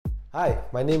Hi,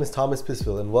 my name is Thomas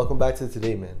Pisville and welcome back to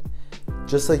Today Man.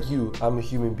 Just like you, I'm a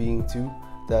human being too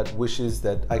that wishes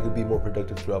that I could be more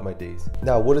productive throughout my days.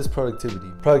 Now, what is productivity?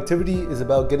 Productivity is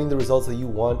about getting the results that you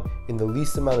want in the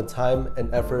least amount of time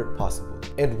and effort possible.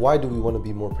 And why do we want to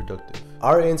be more productive?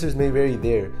 Our answers may vary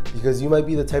there because you might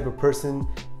be the type of person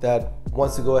that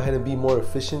wants to go ahead and be more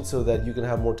efficient so that you can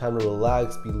have more time to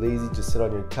relax, be lazy, just sit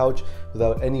on your couch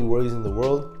without any worries in the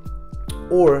world.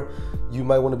 Or you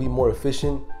might want to be more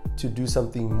efficient to do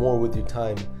something more with your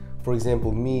time. For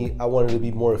example, me, I wanted to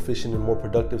be more efficient and more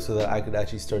productive so that I could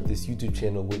actually start this YouTube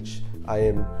channel, which I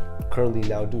am currently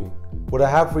now doing. What I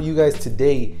have for you guys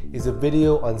today is a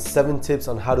video on 7 tips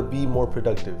on how to be more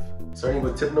productive. Starting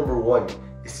with tip number 1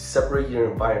 is to separate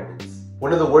your environments.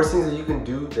 One of the worst things that you can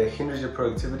do that hinders your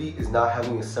productivity is not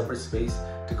having a separate space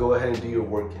to go ahead and do your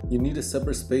work in. You need a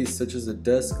separate space such as a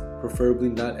desk, preferably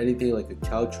not anything like a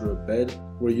couch or a bed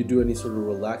where you do any sort of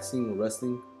relaxing or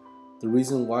resting. The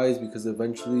reason why is because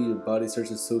eventually your body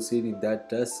starts associating that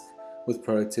desk with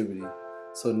productivity.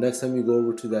 So next time you go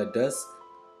over to that desk,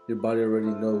 your body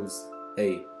already knows,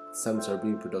 hey, it's time to start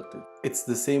being productive. It's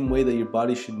the same way that your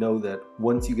body should know that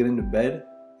once you get into bed,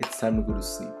 it's time to go to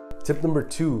sleep. Tip number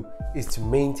 2 is to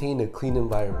maintain a clean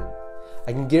environment.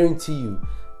 I can guarantee you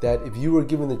that if you were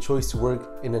given the choice to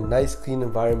work in a nice clean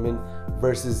environment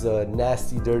versus a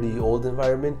nasty, dirty, old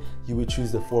environment, you would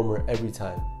choose the former every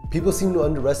time. People seem to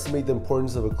underestimate the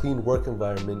importance of a clean work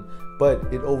environment, but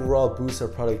it overall boosts our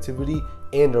productivity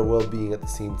and our well-being at the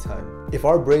same time. If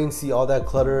our brains see all that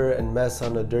clutter and mess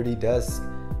on a dirty desk,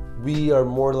 we are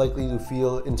more likely to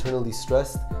feel internally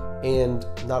stressed and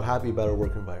not happy about our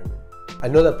work environment. I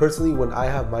know that personally, when I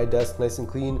have my desk nice and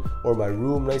clean or my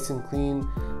room nice and clean,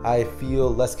 I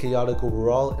feel less chaotic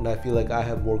overall and I feel like I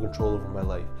have more control over my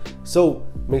life. So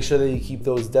make sure that you keep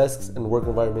those desks and work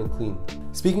environment clean.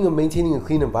 Speaking of maintaining a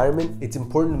clean environment, it's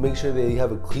important to make sure that you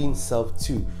have a clean self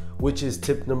too, which is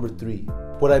tip number 3.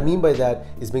 What I mean by that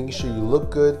is making sure you look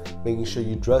good, making sure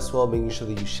you dress well, making sure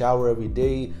that you shower every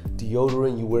day,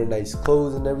 deodorant, you wear nice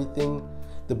clothes and everything.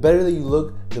 The better that you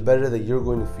look, the better that you're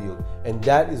going to feel. And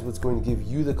that is what's going to give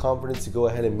you the confidence to go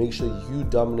ahead and make sure you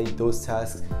dominate those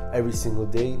tasks every single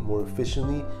day more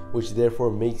efficiently, which therefore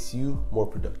makes you more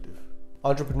productive.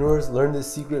 Entrepreneurs learn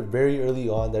this secret very early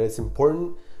on, that it's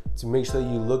important to make sure that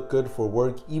you look good for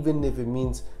work, even if it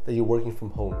means that you're working from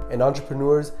home. And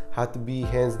entrepreneurs have to be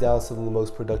hands down some of the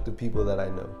most productive people that I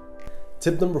know.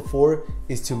 Tip number 4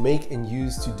 is to make and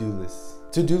use to-do lists.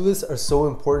 To-do lists are so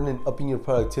important in upping your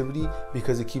productivity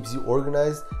because it keeps you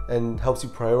organized and helps you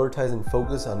prioritize and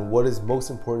focus on what is most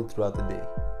important throughout the day.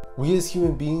 We as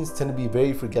human beings tend to be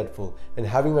very forgetful, and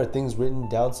having our things written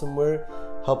down somewhere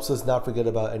helps us not forget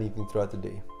about anything throughout the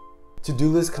day. To-do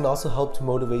lists can also help to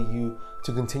motivate you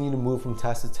to continue to move from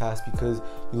task to task because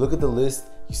you look at the list,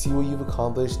 you see what you've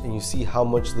accomplished, and you see how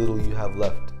much little you have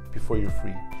left before you're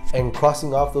free. And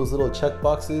crossing off those little check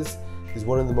boxes is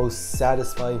one of the most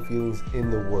satisfying feelings in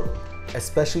the world.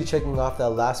 Especially checking off that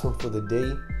last one for the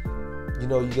day. You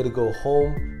know, you get to go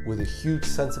home with a huge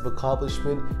sense of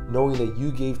accomplishment, knowing that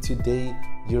you gave today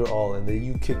your all and that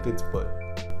you kicked its butt.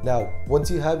 Now, once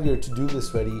you have your to-do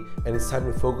list ready and it's time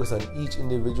to focus on each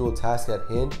individual task at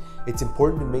hand, it's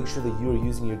important to make sure that you are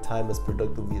using your time as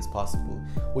productively as possible,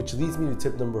 which leads me to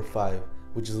tip number 5,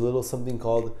 which is a little something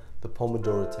called the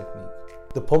Pomodoro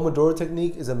Technique. The Pomodoro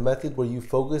Technique is a method where you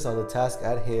focus on the task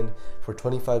at hand for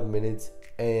 25 minutes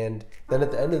and then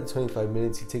at the end of the 25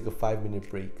 minutes you take a 5-minute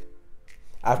break.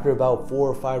 After about 4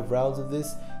 or 5 rounds of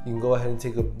this, you can go ahead and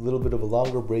take a little bit of a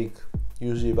longer break,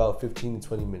 usually about 15 to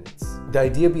 20 minutes. The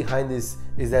idea behind this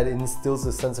is that it instills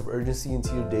a sense of urgency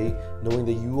into your day, knowing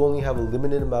that you only have a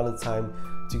limited amount of time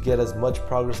to get as much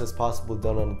progress as possible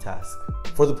done on a task.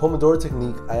 For the Pomodoro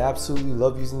Technique, I absolutely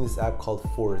love using this app called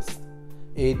Forest.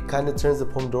 It kind of turns the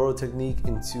Pomodoro Technique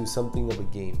into something of a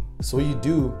game. So what you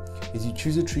do is you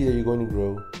choose a tree that you're going to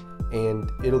grow and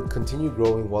it'll continue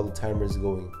growing while the timer is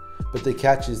going. But the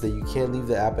catch is that you can't leave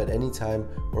the app at any time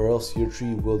or else your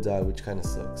tree will die, which kind of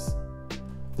sucks.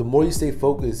 The more you stay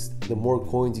focused, the more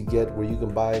coins you get where you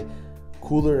can buy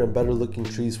cooler and better looking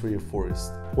trees for your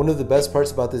forest. One of the best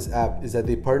parts about this app is that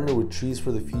they partner with Trees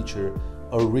for the Future,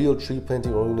 a real tree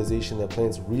planting organization that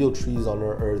plants real trees on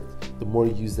our earth the more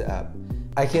you use the app.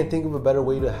 I can't think of a better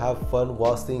way to have fun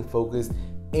while staying focused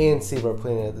and save our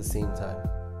planet at the same time.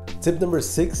 Tip number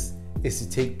 6 is to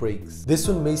take breaks. This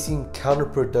one may seem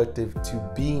counterproductive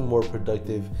to being more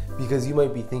productive because you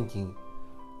might be thinking,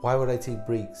 why would I take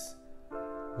breaks?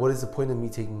 What is the point of me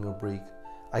taking a break?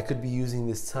 I could be using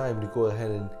this time to go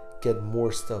ahead and get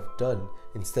more stuff done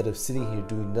instead of sitting here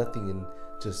doing nothing and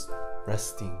just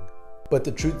resting. But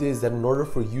the truth is that in order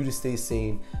for you to stay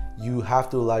sane, you have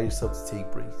to allow yourself to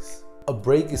take breaks. A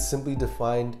break is simply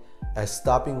defined as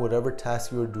stopping whatever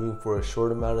task you are doing for a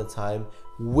short amount of time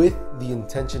with the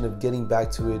intention of getting back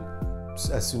to it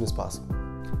as soon as possible.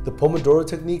 The Pomodoro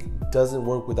Technique doesn't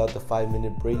work without the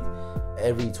 5-minute break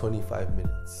every 25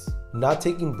 minutes. Not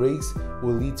taking breaks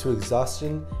will lead to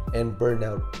exhaustion and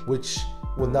burnout, which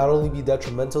will not only be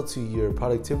detrimental to your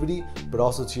productivity, but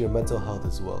also to your mental health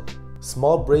as well.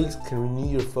 Small breaks can renew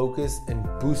your focus and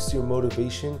boost your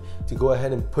motivation to go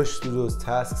ahead and push through those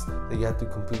tasks that you have to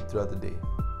complete throughout the day.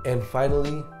 And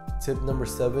finally, tip number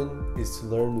 7 is to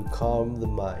learn to calm the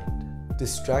mind.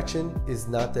 Distraction is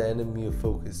not the enemy of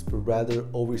focus, but rather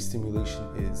overstimulation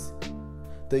is.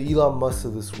 The Elon Musk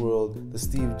of this world, the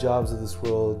Steve Jobs of this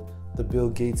world, the Bill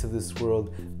Gates of this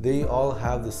world, they all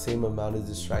have the same amount of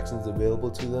distractions available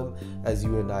to them as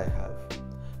you and I have.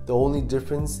 The only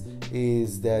difference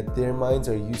is that their minds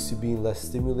are used to being less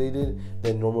stimulated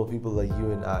than normal people like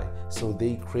you and I, so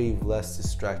they crave less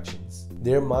distractions.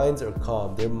 Their minds are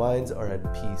calm, their minds are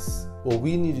at peace. What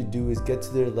we need to do is get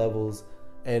to their levels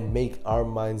and make our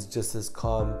minds just as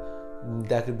calm.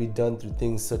 That could be done through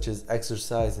things such as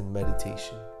exercise and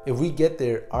meditation. If we get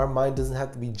there, our mind doesn't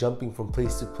have to be jumping from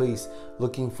place to place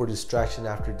looking for distraction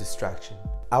after distraction.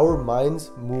 Our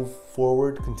minds move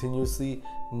forward continuously,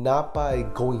 not by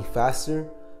going faster,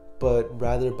 but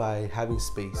rather by having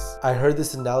space. I heard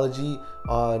this analogy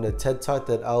on a TED Talk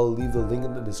that I'll leave the link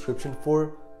in the description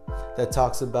for, that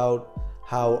talks about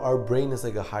how our brain is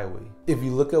like a highway. If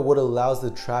you look at what allows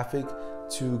the traffic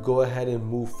to go ahead and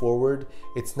move forward,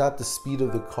 it's not the speed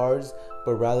of the cars,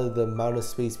 but rather the amount of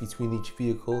space between each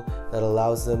vehicle that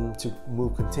allows them to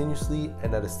move continuously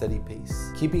and at a steady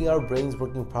pace. Keeping our brains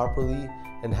working properly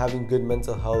and having good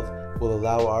mental health will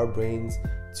allow our brains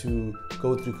to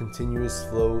go through continuous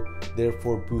flow,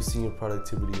 therefore boosting your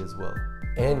productivity as well.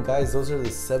 And guys, those are the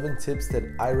 7 tips that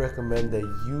I recommend that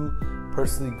you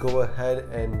personally go ahead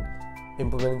and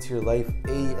implement into your life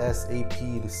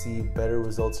ASAP to see better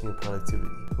results in your productivity.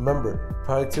 Remember,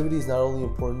 productivity is not only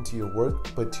important to your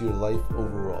work, but to your life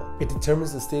overall. It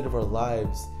determines the state of our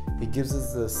lives. It gives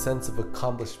us a sense of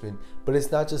accomplishment, but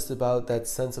it's not just about that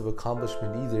sense of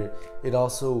accomplishment either. It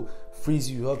also frees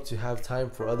you up to have time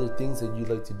for other things that you'd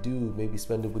like to do, maybe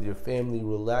spend it with your family,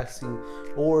 relaxing,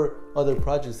 or other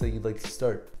projects that you'd like to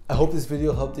start. I hope this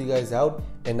video helped you guys out,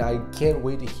 and I can't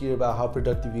wait to hear about how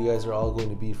productive you guys are all going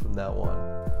to be from now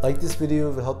on. Like this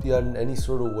video if it helped you out in any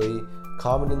sort of way.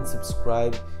 Comment and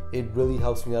subscribe. It really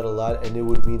helps me out a lot, and it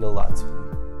would mean a lot to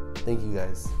me. Thank you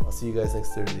guys. I'll see you guys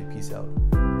next Thursday. Peace out.